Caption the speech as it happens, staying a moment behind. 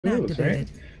rules, right?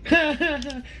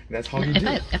 That's how you do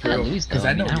it. If I lose, though, Because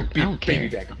I know I you don't care.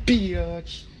 baby back a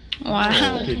bitch.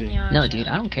 Wow. No, dude,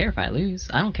 I don't care if I lose.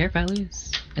 I don't care if I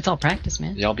lose. It's all practice,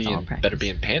 man. Y'all It's all better be practice.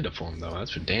 in panda form though.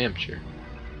 That's for damn sure.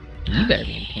 You better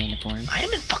be in panda form. I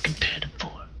am in fucking panda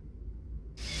form.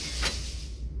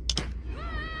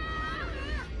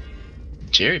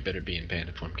 Jerry better be in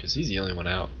panda form because he's the only one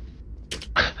out.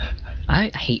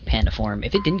 I hate panda form.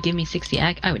 If it didn't give me 60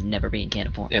 AC, I would never be in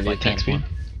panda form. And the attack speed?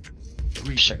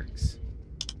 Sure.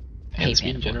 I hate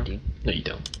speed in panda form, general? dude. No, you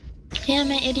don't. Damn,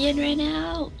 my idiot ran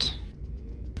out.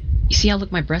 You see how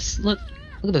look my breasts look?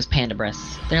 Look at those panda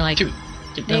breasts. They're like, Dude,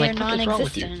 they're They like, are what is wrong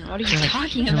with you? non-existent. What are you they're like,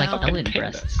 talking they're like about? Ellen Panda.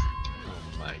 breasts.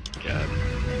 Oh my god.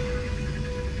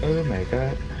 Oh my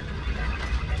god.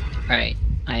 Alright,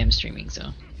 I am streaming, so.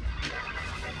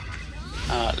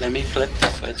 Let me flip the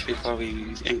switch before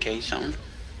we engage them.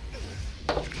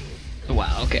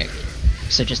 Wow, okay.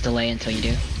 So just delay until you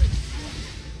do?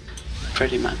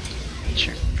 Pretty much.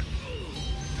 Sure.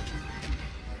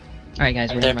 Alright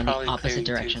guys, we're They're gonna run probably the opposite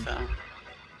clearing direction. too, so.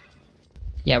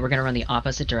 Yeah, we're gonna run the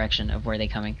opposite direction of where they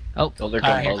coming. Oh, Oh, they're come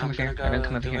coming. here, Oh, come I'm here. gonna go Everyone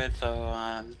come over do here. it,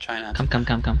 so try not Come,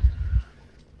 to. come.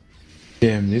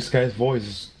 Damn, this guy's voice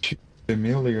is too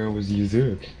familiar with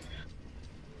Yuzuk.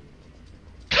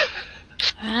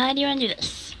 How do you want to do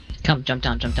this? Come, jump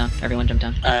down. Everyone jump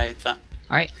down. Alright, so.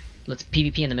 Alright, let's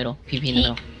PvP in the middle. PvP in the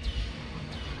middle.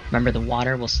 Remember, the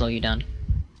water will slow you down.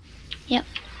 Yep.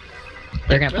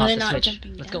 They're gonna pop Really the not switch.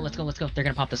 jumping Let's down. go. They're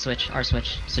gonna pop the switch, our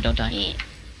switch, so don't die. Yeah.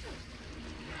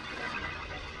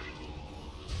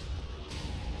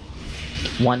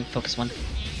 One, focus one.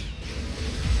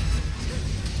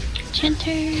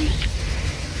 Chanter.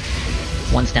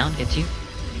 One's down, gets you.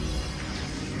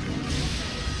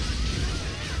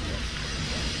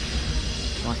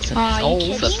 Lots of Aw, you oh,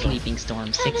 kidding? the sleeping storm.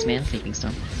 6-man sleeping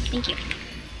storm. Thank you.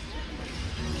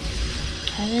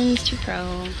 Kevin's too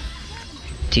pro.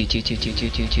 2 2 2 2 2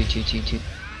 2 2 2 2 2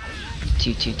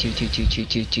 2 2 2 2 2 2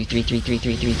 2 2 3 3 3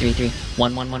 3 3 3 3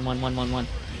 1 1 1 1 1 1 1.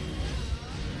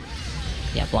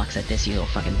 Yeah, blocks at this, you little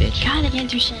fucking bitch. God, I can't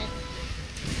do shit.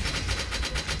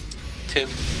 2.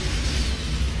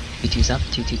 2-2's up.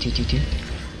 2 2 2 2 2.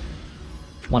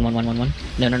 1 1 1 1 1.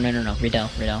 No. Riddell.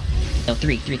 No,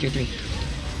 3 3 3 3.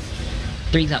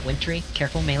 3's got Wintry.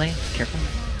 Careful, melee. Careful.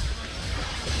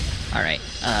 Alright,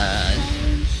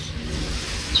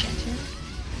 Chanter?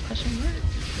 Question mark?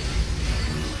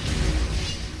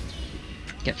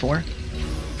 Get 4.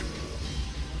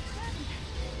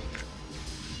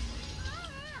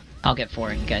 I'll get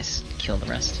 4 and you guys kill the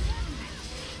rest.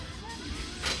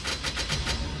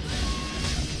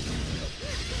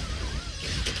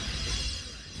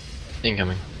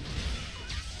 Incoming.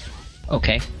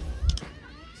 Okay.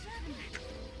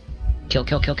 Kill.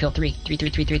 3.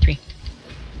 3.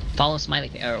 Follow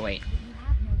Smiley. Oh, wait.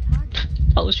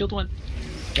 Follow shield 1.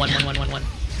 1.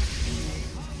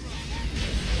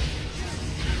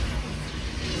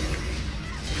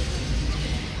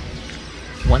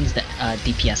 One's the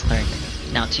DPS cleric.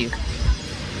 Now 2.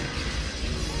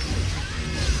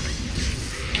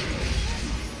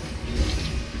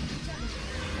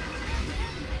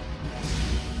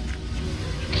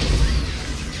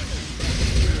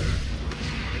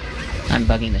 I'm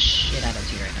bugging the shit out of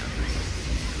 2 right now.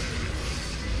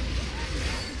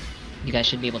 You guys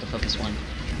should be able to focus 1.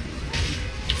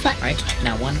 Fuck. Alright,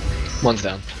 now 1. One's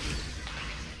down.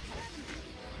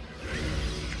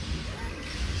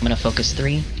 I'm gonna focus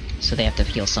 3, so they have to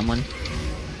heal someone.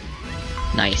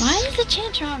 Nice. Why is the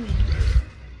Chanter on me?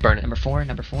 Burn it. Number 4.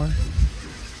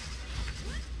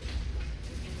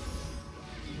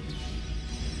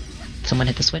 Someone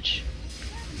hit the switch.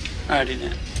 Already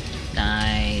did.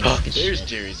 Nice. Oh, Good there's shit.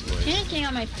 Jerry's voice. You're getting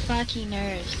on my fucking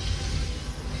nerves.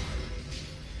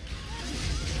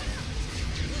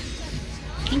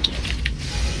 Thank you.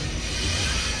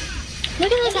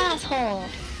 Look at this asshole.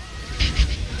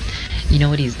 You know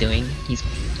what he's doing? He's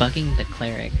bugging the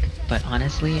cleric, but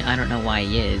honestly, I don't know why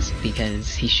he is,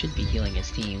 because he should be healing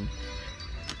his team.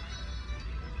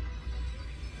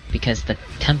 Because the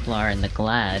Templar and the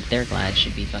Glad, their Glad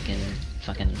should be fucking,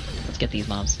 let's get these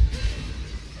mobs.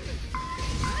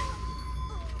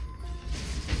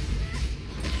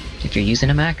 If you're using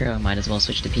a macro, might as well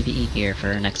switch to PvE gear for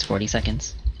the next 40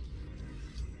 seconds.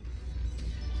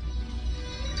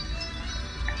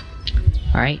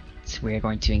 Alright, so we are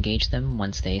going to engage them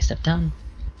once they step down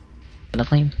the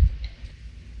flame.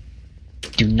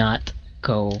 Do not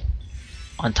go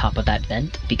on top of that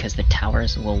vent because the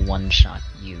towers will one-shot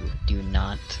you. Do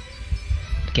not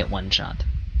get one-shot.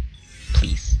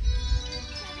 Please.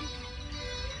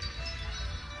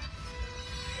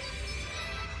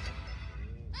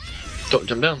 Don't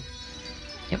jump down.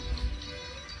 Yep.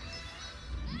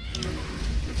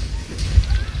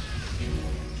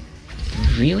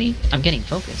 Really? I'm getting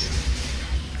focused.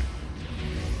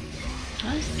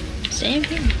 Same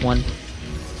here. 1.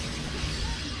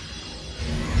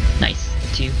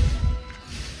 Nice. 2.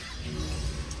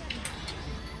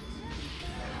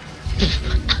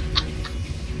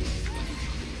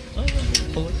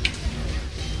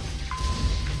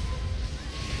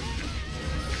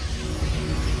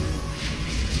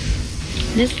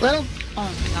 This little. Oh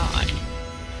my god.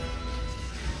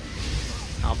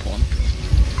 I'll pull him.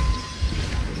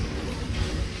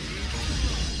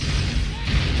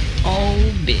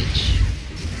 Oh, bitch.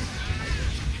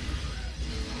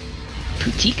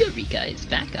 Putika Rika is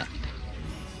back up.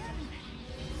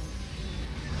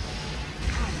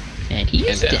 And he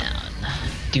is And down.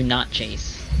 Do not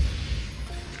chase.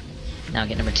 Now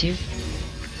get number 2.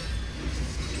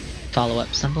 Follow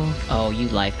up symbol. Oh, you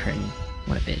live curtain.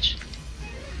 What a bitch.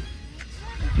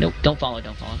 Nope, don't follow,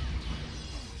 don't follow.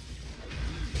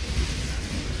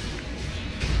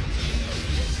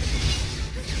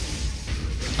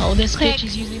 Oh, this Quick. bitch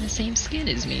is using the same skin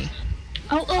as me.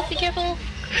 Oh, oh, be careful.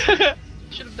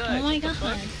 Should have died. Oh my What the god.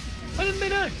 fuck? Why didn't they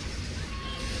die?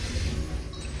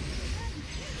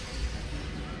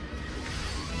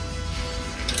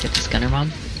 Get this gunner mom.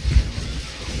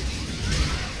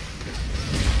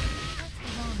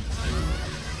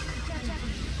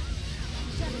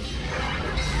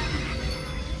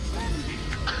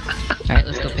 Alright,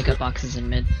 let's go pick up boxes in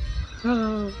mid.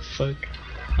 Oh, fuck.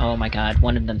 Oh my god,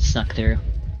 one of them snuck through.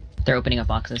 They're opening up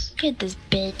boxes. Look at this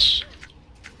bitch.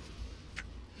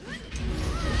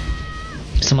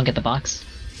 Someone get the box.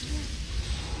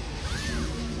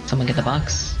 Someone get the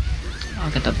box.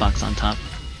 I'll get the box on top.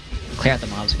 Clear out the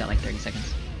mobs, we got like 30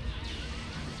 seconds.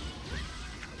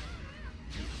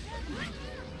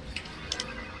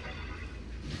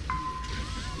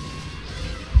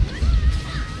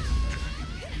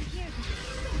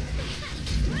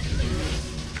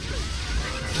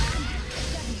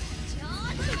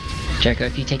 Jericho,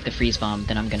 if you take the freeze bomb,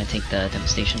 then I'm gonna take the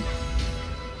devastation.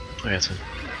 Oh, yeah, that's fine.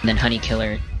 And then Honey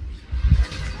Killer.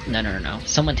 No.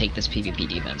 Someone take this PvP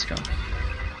defense, girl.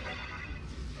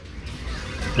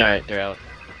 Alright, they're out.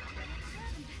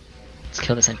 Let's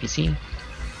kill this NPC.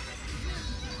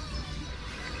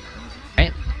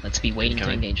 Alright, let's be waiting to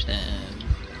Coming. engage them.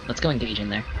 Let's go engage in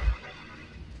there.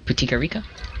 Putika Rika?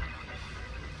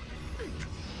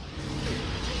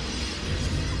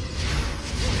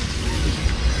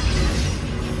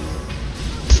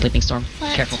 Sleeping Storm.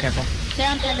 What? Careful, careful. They're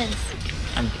on heavens.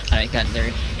 I got there.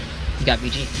 You got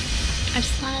BG. I've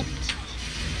slept.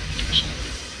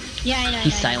 Yeah, I know.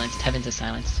 He's silenced. Heavens is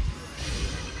silenced.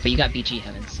 But you got BG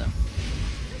Heavens, so.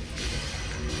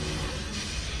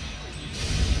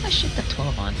 I shit that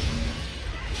 12 on.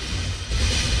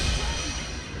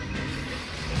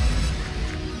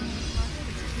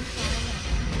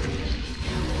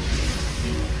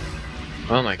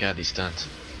 Oh my god, these stunts.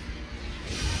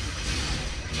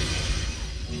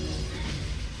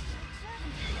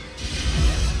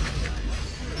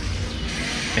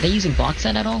 Are they using block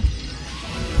set at all?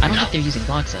 I don't think they're using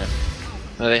block set.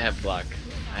 Oh, they have block.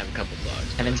 I have a couple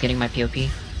blocks. Evan's getting my POP.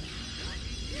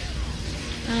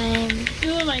 Who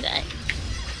am I dying?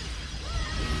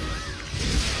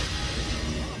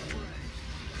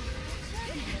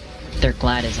 Their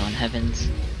Glad is on Heavens.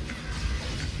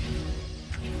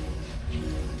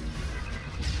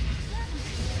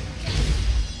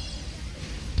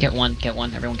 Get one,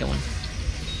 everyone get one.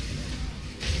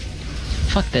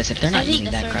 Fuck this, if they're not using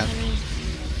that crowd.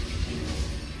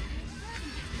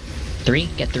 3?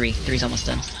 Get 3. 3's almost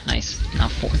done. Nice. Now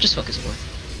 4. Just focus 4.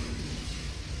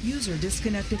 User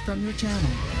disconnected from your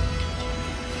channel.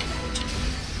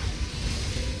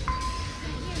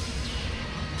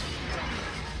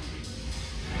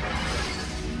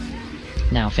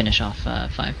 Now finish off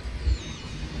 5.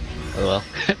 Oh well.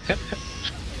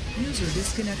 User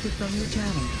disconnected from your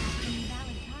channel.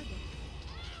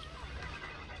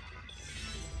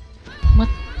 What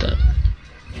the?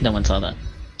 No one saw that.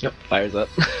 Yep, fires up.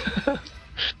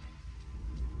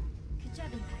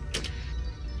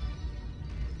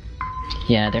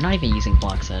 Yeah, they're not even using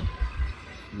block set.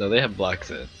 No, they have block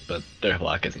set, but their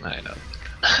block isn't high enough.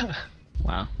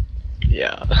 Wow.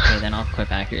 Yeah. Okay, then I'll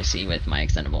equip accuracy with my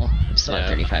extendable. I'm still at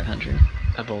Yeah. 3,500.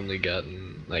 I've only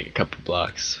gotten like a couple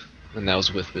blocks, and that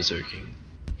was with berserking.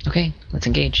 Okay, let's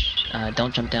engage.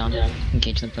 Don't jump down.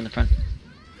 Engage them from the front.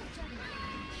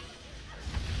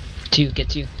 2, get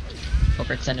 2.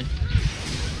 Overextended.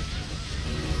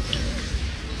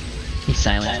 He's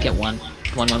silenced. Get 1.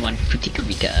 1. Putika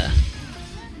Rika.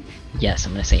 Yes,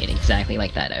 I'm gonna say it exactly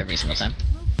like that every single time.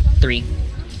 3.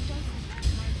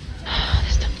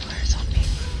 This Templar is on me.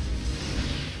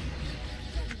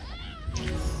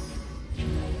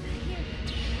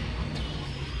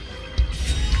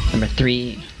 Number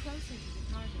 3.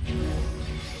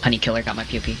 Honey Killer got my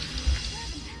POP.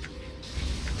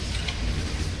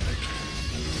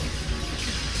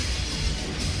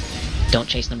 Don't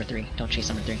chase number 3. Don't chase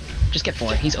number 3. Just get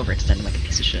 4. He's overextending like a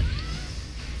piece of shit.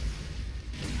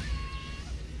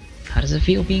 How does it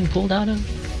feel being pulled out of?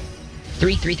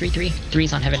 3.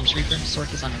 3's on Heaven's Reaper.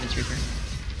 Sork is on Heaven's Reaper.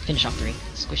 Finish off 3.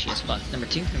 Squishy as fuck. Number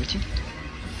 2.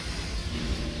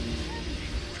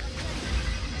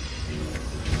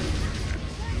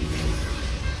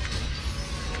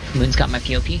 Moon's got my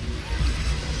POP.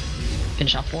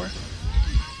 Finish off 4.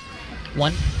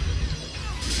 1.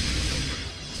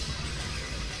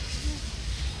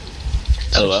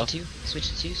 LOL. Switch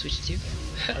to 2.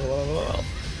 LOL.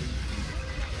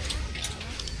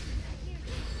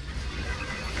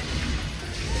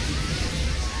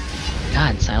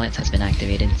 God, silence has been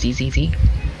activated. ZZZ.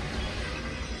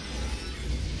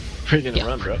 Where are you gonna Yeah.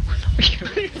 run, bro?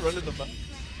 Where are you gonna run in the butt?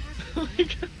 Oh my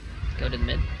god. Go to the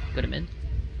mid. Go to mid.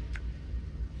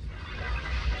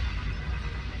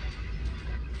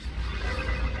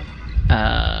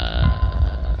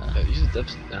 Use the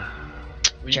depths.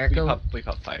 Jericho? We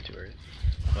popped fire too early.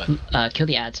 What? Kill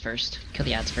the ads first.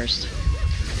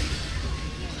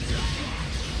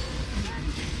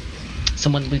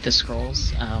 Someone loot the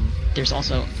scrolls. There's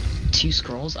also 2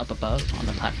 scrolls up above on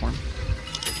the platform.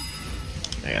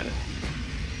 I got it.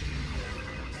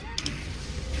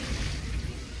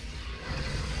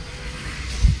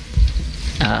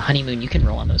 Honeymoon, you can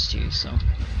roll on those 2, so.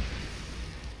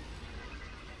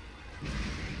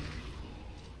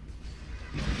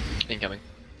 Incoming.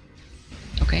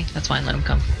 Okay, that's fine, let them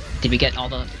come. Did we get all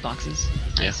the boxes?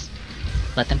 Nice.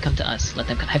 Let them come to us. Let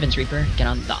them come. Heaven's Reaper, get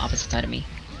on the opposite side of me.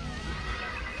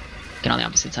 Get on the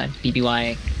opposite side.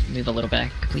 BBY, move a little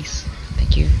back, please.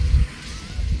 Thank you.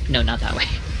 No, not that way.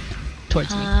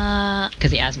 Towards me.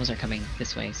 Because the Asmos are coming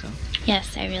this way, so.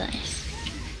 Yes, I realize.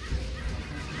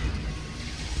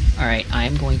 Alright,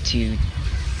 I'm going to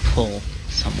pull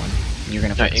someone. You're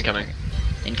gonna focus. Incoming.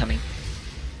 Incoming.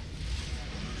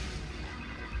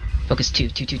 Focus 2.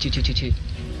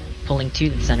 Pulling 2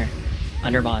 to the center.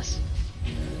 Under boss.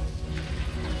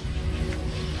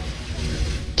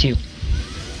 2.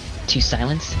 2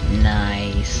 silence.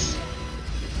 Nice.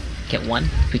 Get 1.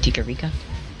 Boutique Rika.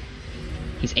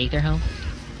 He's Aether Helm.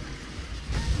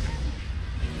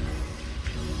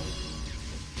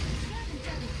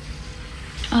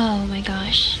 Oh my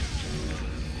gosh.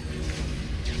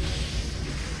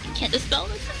 Can't dispel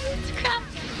this. Crap.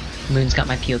 Moon's got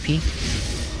my POP.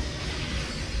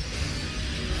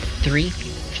 3.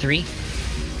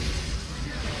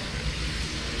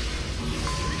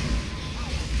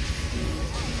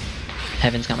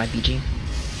 Heaven's got my BG.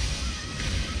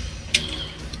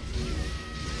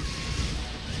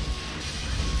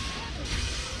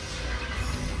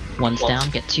 One's down,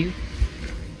 get 2.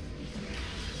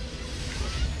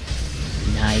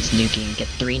 Nice, nuking. Get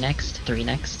 3 next.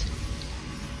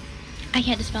 I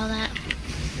can't dispel that.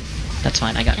 That's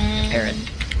fine, I got And- Parrot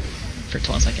for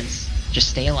 12 seconds. Just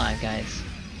stay alive, guys.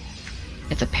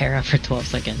 It's a para for 12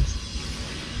 seconds.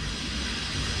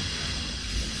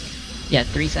 Yeah,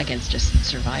 3 seconds. Just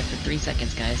survive for 3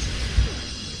 seconds, guys.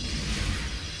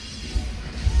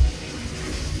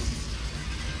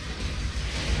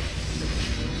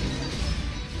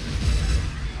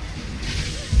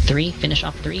 Three, finish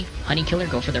off 3. Honey Killer,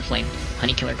 go for their flame.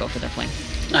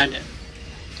 I did.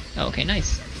 Oh, okay,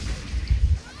 nice.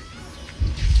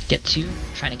 Get 2,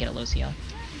 trying to get a low CL.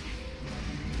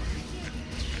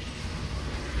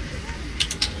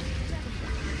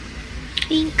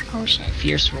 Oh shit.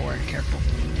 Fierce Roar, careful.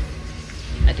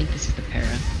 I think this is the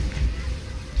para.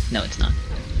 No, it's not.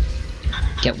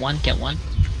 Get 1.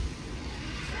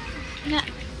 Yeah.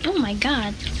 Oh my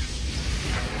god.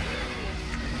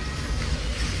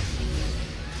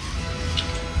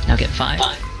 Now get 5.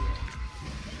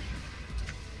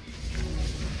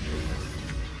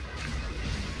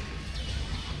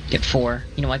 Get 4.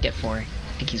 You know what? Get 4. I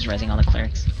think he's rezzing all the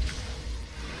clerics.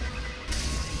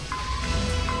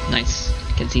 Nice.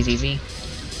 Get ZZZ.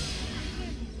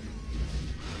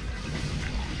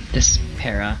 This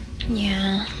para.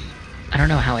 Yeah. I don't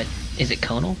know how it. Is it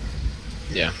conal?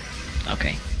 Yeah.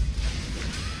 Okay.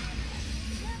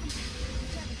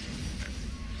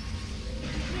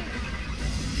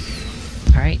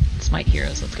 Alright, Smite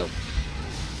Heroes, let's go.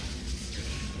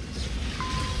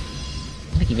 I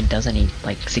don't think he even does any,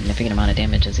 like, significant amount of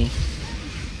damage, does he?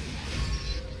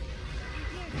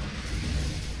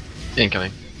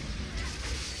 Incoming.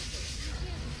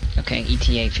 Okay,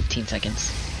 ETA 15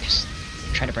 seconds. Just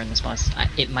try to burn this boss.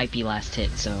 It might be last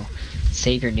hit, so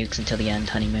save your nukes until the end,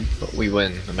 Honeymoon. But we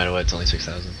win, no matter what, it's only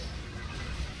 6,000.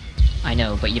 I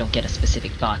know, but you don't get a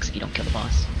specific box if you don't kill the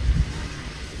boss.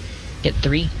 Get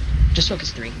 3. Just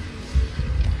focus 3.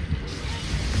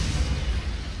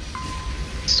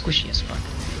 Squishy as fuck.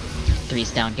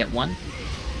 3's down, get 1.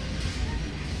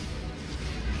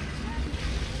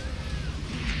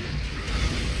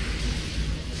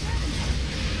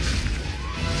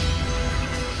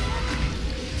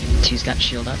 Two's got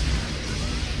shield up.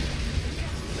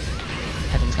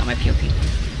 Heaven's got my POP.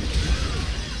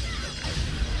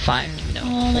 5, no.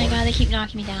 Oh my 4. god, they keep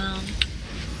knocking me down.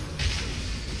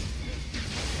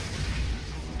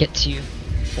 Get 2.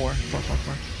 4. 4, 4,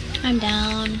 4. I'm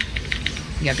down.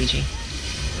 You got BG.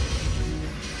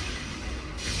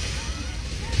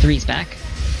 3's back.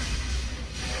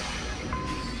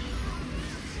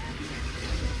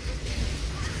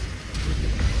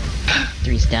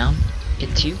 3's down.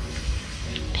 Get 2.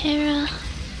 Para.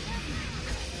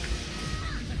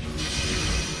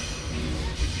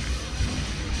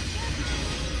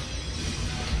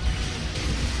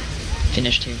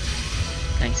 Finish 2.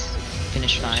 Nice.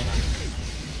 Finish 5.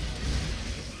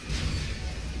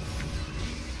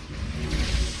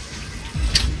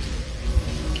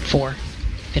 4.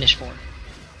 Finish 4.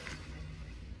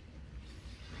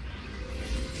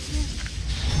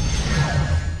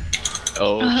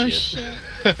 Oh, shit.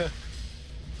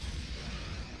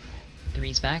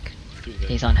 3's back. Three's back.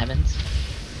 He's on Heavens.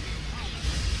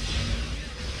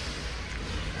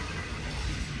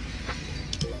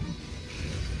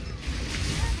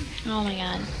 Oh my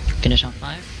god. Finish on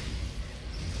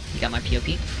 5. You got my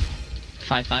POP.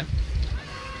 5, 5.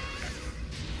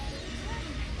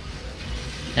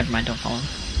 Never mind, don't follow him.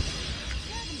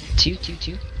 2, 2,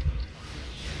 2.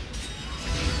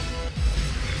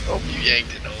 Oh, you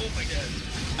yanked it. Oh my god.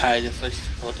 I just switched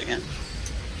to ult again.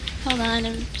 Hold on,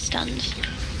 I'm stunned.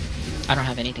 I don't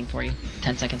have anything for you.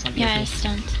 10 seconds on POP. Yeah, I'm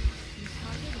stunned.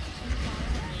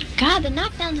 God, the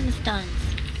knockdowns and the stuns.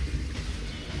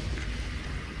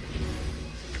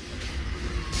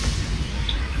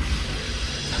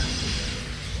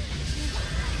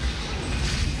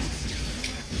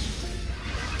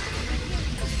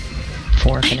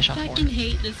 Finish off I 4. fucking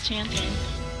hate this chanting.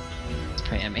 Let's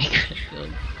pray I make it build.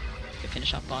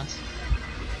 Finish off boss.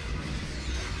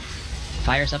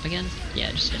 Fire's up again?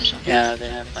 Yeah, just finish off. Yeah, they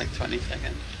have like 20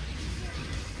 seconds.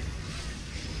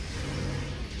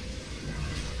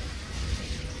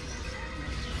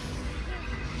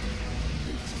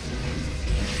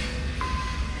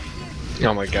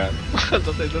 Oh my god. I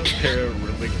thought they don't care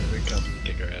really gonna come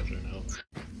kick our ass right now.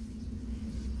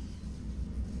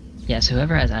 Yeah, so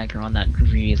whoever has aggro on that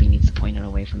really needs to point it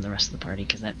away from the rest of the party,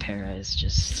 because that para is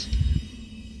just...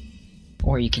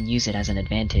 Or you can use it as an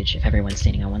advantage if everyone's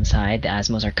standing on one side, the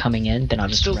Asmos are coming in, then I'll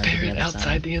just Still run to the parried other outside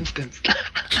side. the instance.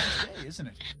 Isn't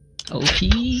it? OP!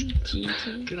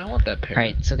 GG. Dude, I want that parry.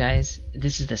 Alright, so guys,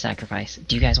 this is the sacrifice.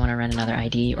 Do you guys want to run another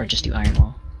ID, or just do Iron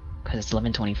Wall? Because it's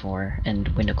 11:24, and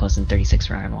window closed in 36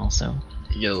 for Iron Wall, so...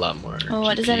 You get a lot more. Well,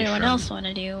 what does GP everyone from- else want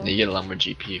to do? You get a lot more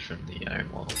GP from the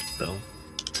Iron Wall, though.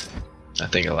 I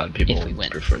think a lot of people If we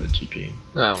win. prefer the GP.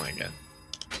 Oh my god.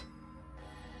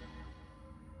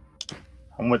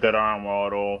 I'm with that Iron Wall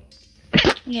at all.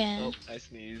 Yeah. Oh, I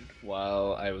sneezed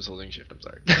while I was holding shift, I'm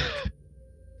sorry.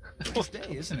 Nice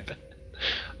day, isn't it?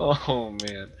 Oh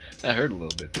man, that hurt a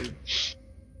little bit, dude.